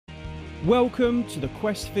Welcome to the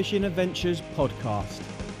Quest Fishing Adventures podcast,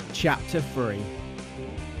 Chapter 3.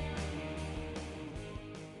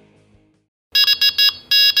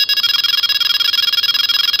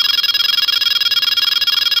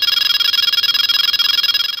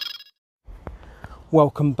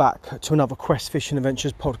 Welcome back to another Quest Fishing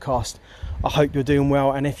Adventures podcast. I hope you're doing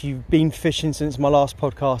well, and if you've been fishing since my last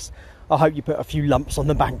podcast, I hope you put a few lumps on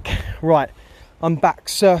the bank. Right, I'm back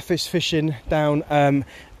surface fishing down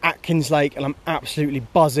Atkins Lake, and I'm absolutely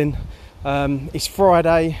buzzing. It's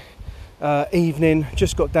Friday evening,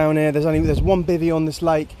 just got down here. There's one bivvy on this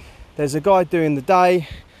lake. There's a guy doing the day.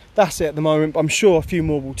 That's it at the moment, but I'm sure a few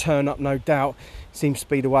more will turn up, no doubt. Seems to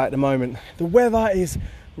be the way at the moment. The weather is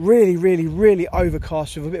really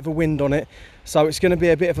overcast with a bit of a wind on it, so it's going to be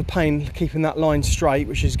a bit of a pain keeping that line straight,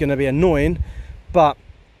 which is going to be annoying, but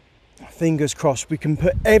fingers crossed we can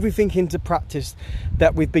put everything into practice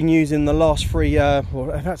that we've been using the last three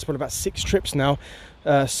that's what, about 6 trips now,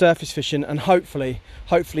 surface fishing, and hopefully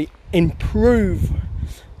improve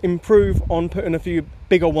on putting a few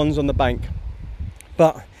bigger ones on the bank.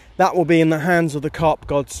 But that will be in the hands of the carp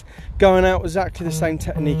gods. Going out exactly the same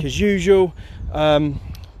technique as usual.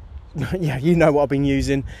 Yeah, you know what I've been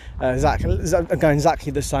using, going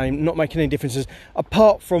exactly the same, not making any differences,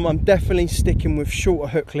 apart from I'm definitely sticking with shorter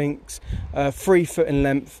hook lengths, 3 foot in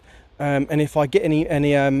length, and if I get any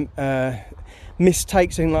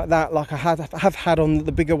mistakes, anything like that, like I have had on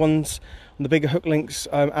the bigger ones, on the bigger hook lengths,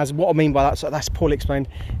 as what I mean by that, so that's poorly explained.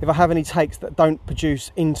 If I have any takes that don't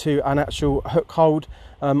produce into an actual hook hold,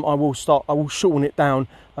 I will shorten it down,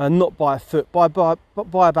 not by a foot, by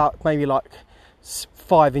about maybe like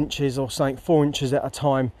 5 inches or something, 4 inches at a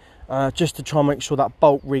time, just to try and make sure that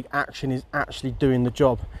bolt rig action is actually doing the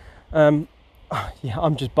job. Yeah,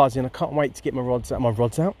 I'm just buzzing. I can't wait to get my rods out.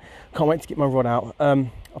 Can't wait to get my rod out. I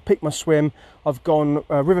picked my swim. I've gone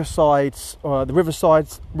riverside side,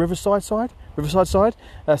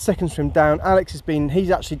 second swim down. Alex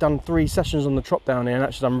he's actually done 3 sessions on the trot down here and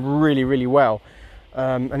actually done really well.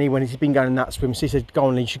 And when he's been going in that swim, so he said, go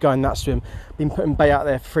on Lee, you should go in that swim. Been putting bait out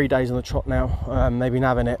there for 3 days on the trot now. They've been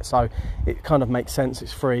having it, so it kind of makes sense.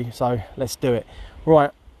 It's free, so let's do it.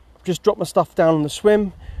 Right, just dropped my stuff down on the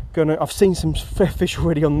swim. I've seen some fish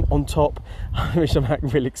already on top, which I'm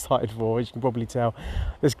really excited for, as you can probably tell.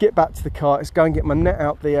 Let's get back to the car. Let's go and get my net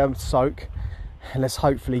out the soak, and let's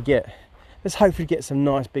hopefully get some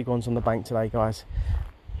nice big ones on the bank today, guys.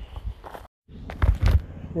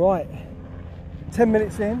 Right, 10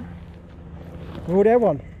 minutes in, we already have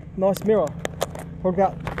one. Nice mirror, probably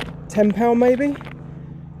about £10 maybe.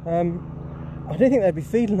 I didn't think they'd be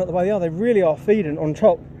feeding like the way they are. They really are feeding on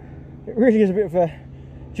top. It really is a bit of a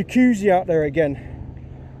jacuzzi out there again.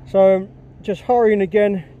 So just hurrying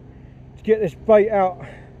again to get this bait out.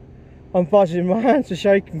 I'm buzzing, my hands are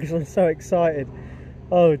shaking because I'm so excited.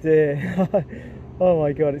 Oh dear. Oh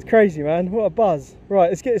my god, it's crazy, man. What a buzz. Right,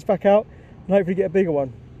 let's get this back out and hopefully get a bigger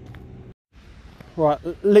one. Right,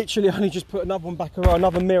 literally only just put another one back around,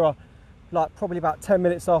 another mirror, like probably about 10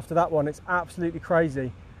 minutes after that one. It's absolutely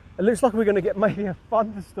crazy. It looks like we're going to get maybe a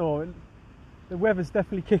thunderstorm. The weather's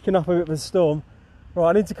definitely kicking up a bit of a storm. Right,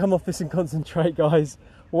 I need to come off this and concentrate, guys.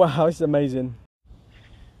 Wow, this is amazing.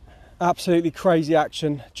 Absolutely crazy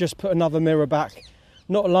action. Just put another mirror back.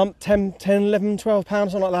 Not a lump, 10, 11, 12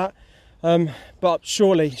 pounds, something like that. But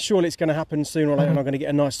surely it's going to happen sooner or later and I'm going to get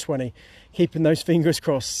a nice 20. Keeping those fingers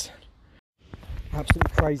crossed.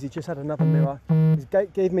 Absolutely crazy. Just had another mirror.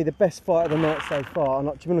 It gave me the best fight of the night so far.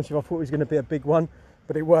 And to be honest with you, I thought it was going to be a big one,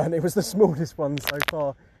 but it weren't. It was the smallest one so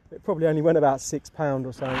far. It probably only went about £6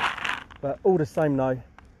 or something. But all the same though,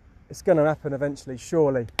 it's going to happen eventually,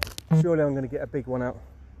 surely. Surely I'm going to get a big one out.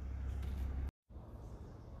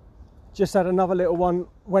 Just had another little one,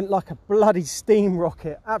 went like a bloody steam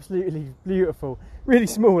rocket. Absolutely beautiful. Really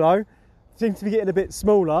small though. Seems to be getting a bit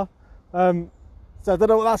smaller. So I don't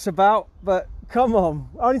know what that's about, but come on.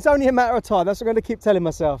 It's only a matter of time. That's what I'm going to keep telling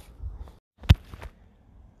myself.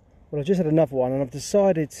 Well, I just had another one and I've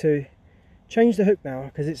decided to change the hook now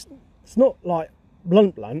because it's not like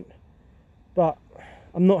blunt, but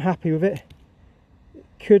I'm not happy with it.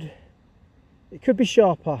 It could be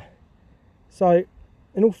sharper. So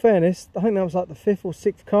in all fairness, I think that was like the 5th or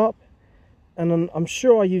 6th carp, and I'm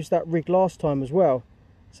sure I used that rig last time as well.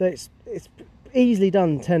 So it's easily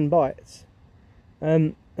done 10 bites,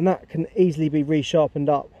 and that can easily be resharpened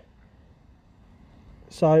up.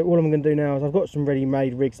 So all I'm going to do now is I've got some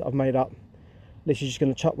ready-made rigs that I've made up. Literally just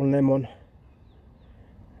going to chuck one of them on,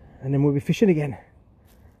 and then we'll be fishing again.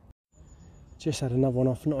 Just had another one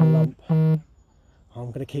off, not a lump. I'm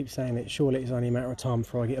going to keep saying it. Surely it's only a matter of time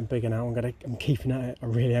before I get them bigger now. I'm keeping at it. I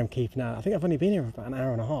really am keeping at it. I think I've only been here for about an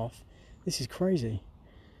hour and a half. This is crazy.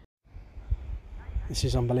 This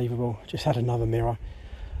is unbelievable. Just had another mirror.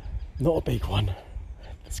 Not a big one.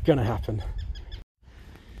 It's gonna happen.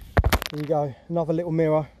 There you go, another little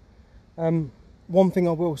mirror. One thing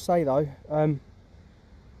I will say though,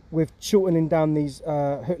 with shortening down these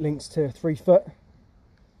hook links to 3 foot,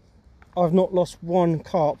 I've not lost one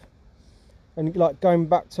carp. And like going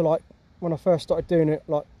back to like when I first started doing it,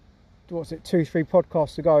 like what's it, 2-3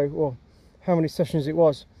 podcasts ago, or how many sessions it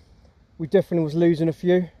was, we definitely was losing a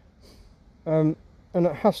few. And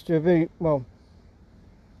it has to be, well,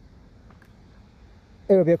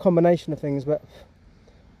 it would be a combination of things, but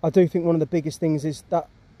I do think one of the biggest things is that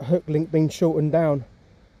hook link being shortened down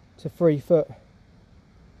to 3 foot.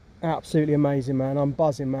 Absolutely amazing, man. I'm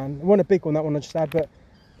buzzing, man. It wasn't a big one, that one I just had, but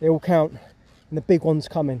they all count, and the big one's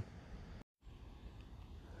coming.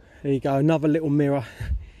 There you go, another little mirror.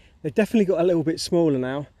 They've definitely got a little bit smaller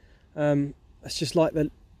now. It's just like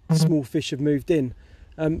the small fish have moved in.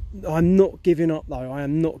 I'm not giving up though. I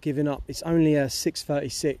am not giving up. It's only a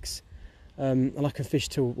 6:36, and I can fish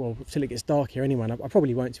till it gets dark here anyway. And I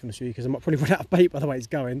probably won't, to be honest with you, because I might probably run out of bait by the way it's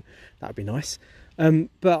going. That'd be nice.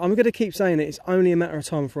 But I'm going to keep saying it. It's only a matter of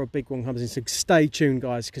time before a big one comes in. So stay tuned,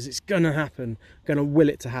 guys, because it's going to happen. I'm going to will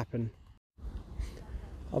it to happen.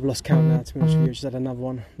 I've lost count now, to be honest with you. Just had another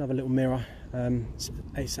one, another little mirror.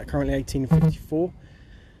 It's currently 1854.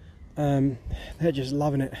 They're just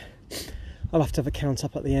loving it. I'll have to have a count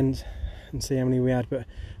up at the end and see how many we had, but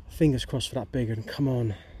fingers crossed for that big one. Come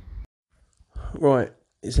on. Right,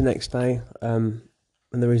 it's the next day, and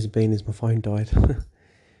the reason being is my phone died.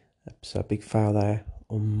 So a big foul there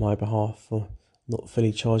on my behalf for not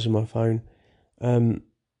fully charging my phone. I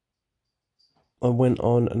went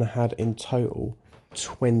on and I had in total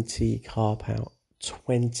 20 carp out.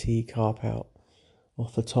 20 carp out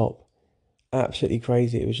off the top. Absolutely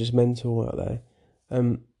crazy. It was just mental out there.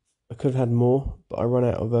 I could have had more, but I run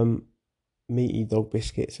out of meaty dog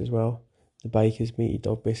biscuits as well. The Baker's meaty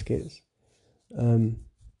dog biscuits.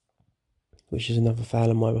 Which is another foul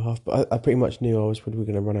on my behalf. But I pretty much knew I was probably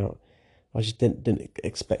going to run out. I just didn't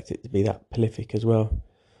expect it to be that prolific as well.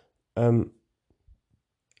 What am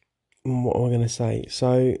I going to say?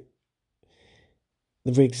 So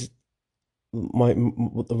the rigs,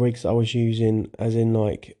 the rigs I was using, as in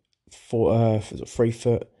like 3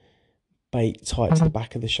 foot bait tight to the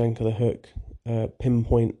back of the shank of the hook,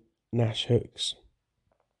 pinpoint Nash hooks,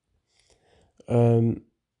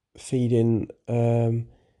 feeding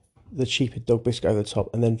the cheaper dog biscuit over the top,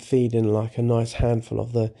 and then feeding like a nice handful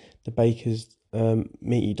of the Baker's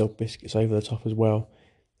meaty dog biscuits over the top as well.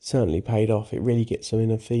 Certainly paid off. It really gets them in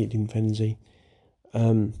a feeding frenzy.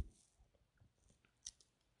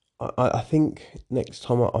 I think next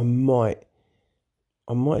time I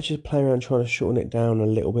might just play around trying to shorten it down a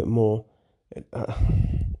little bit more.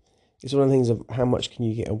 It's one of the things of how much can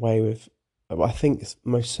you get away with. I think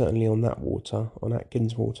most certainly on that water, on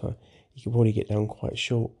Atkins water, you can probably get down quite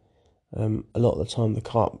short. A lot of the time the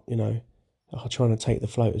carp, are trying to take the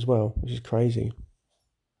float as well, which is crazy.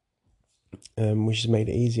 Which has made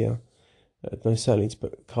it easier. Most certainly to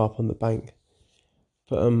put carp on the bank.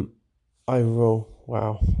 But overall,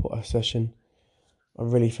 wow, what a session. I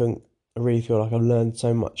really feel like I've learned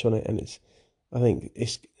so much on it, and I think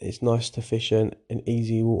it's nice to fish in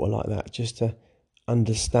easy water like that, just to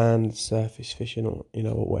understand surface fishing, or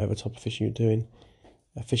or whatever type of fishing you're doing.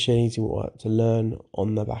 Fishing easy water, to learn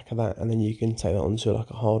on the back of that, and then you can take that onto like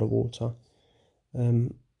a harder water.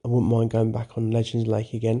 I wouldn't mind going back on Legends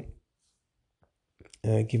Lake again,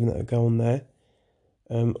 giving that a go on there.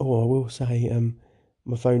 I will say,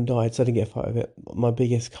 my phone died, so I didn't get a photo of it. My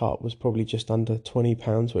biggest carp was probably just under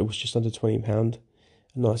 £20. It was just under £20. A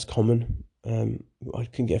nice common. I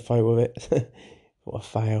couldn't get a photo of it. What a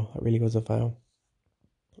fail. It really was a fail.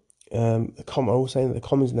 I will say that the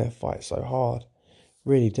commons in there fight so hard.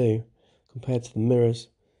 Really do. Compared to the mirrors.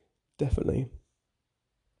 Definitely.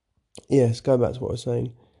 Yes, going back to what I was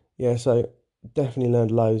saying. Yeah, so definitely learned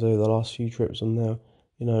loads over the last few trips on there,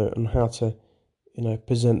 on how to,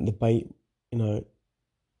 present the bait,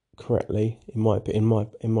 correctly, in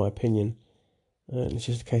my opinion. And it's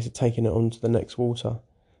just a case of taking it on to the next water.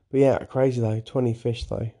 But yeah, crazy though. 20 fish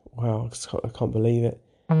though. Wow, I can't believe it.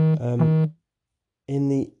 In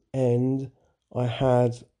the end, I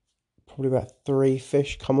had probably about 3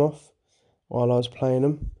 fish come off while I was playing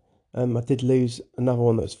them. I did lose another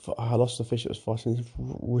one I lost a fish that was fighting.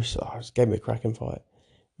 It gave me a cracking fight.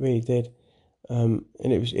 Really did. And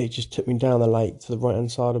it just took me down the lake to the right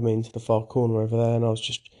hand side of me into the far corner over there, and I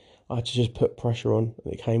had to just put pressure on,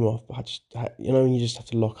 and it came off. But when you just have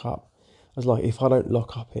to lock up. I was like, if I don't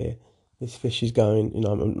lock up here, this fish is going,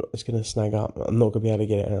 it's going to snag up. I'm not going to be able to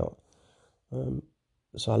get it out.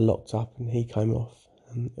 So I locked up and he came off,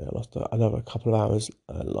 and I lost another couple of hours,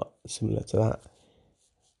 similar to that.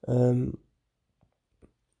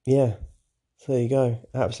 Yeah, so there you go.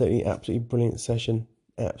 Absolutely brilliant session.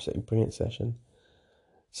 Absolutely brilliant session.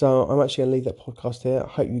 So I'm actually going to leave that podcast here. I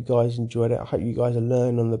hope you guys enjoyed it. I hope you guys are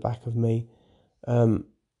learning on the back of me,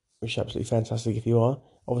 which is absolutely fantastic if you are.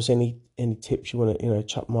 Obviously, any tips you want to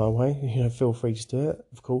chuck my way, feel free to do it,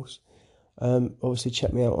 of course. Obviously,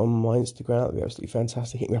 check me out on my Instagram. That'd be absolutely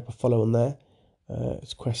fantastic. Hit me up a follow on there.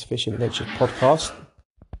 It's Quest Fishing Adventures Podcast.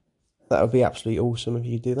 That would be absolutely awesome if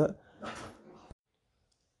you do that.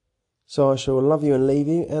 So I shall love you and leave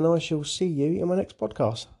you, and I shall see you in my next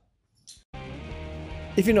podcast.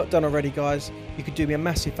 If you're not done already, guys, you could do me a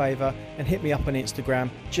massive favour and hit me up on Instagram.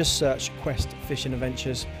 Just search Quest Fishing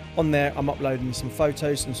Adventures. On there, I'm uploading some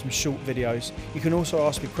photos and some short videos. You can also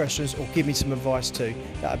ask me questions or give me some advice too.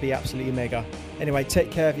 That would be absolutely mega. Anyway,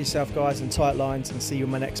 take care of yourself, guys, and tight lines, and see you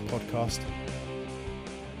in my next podcast.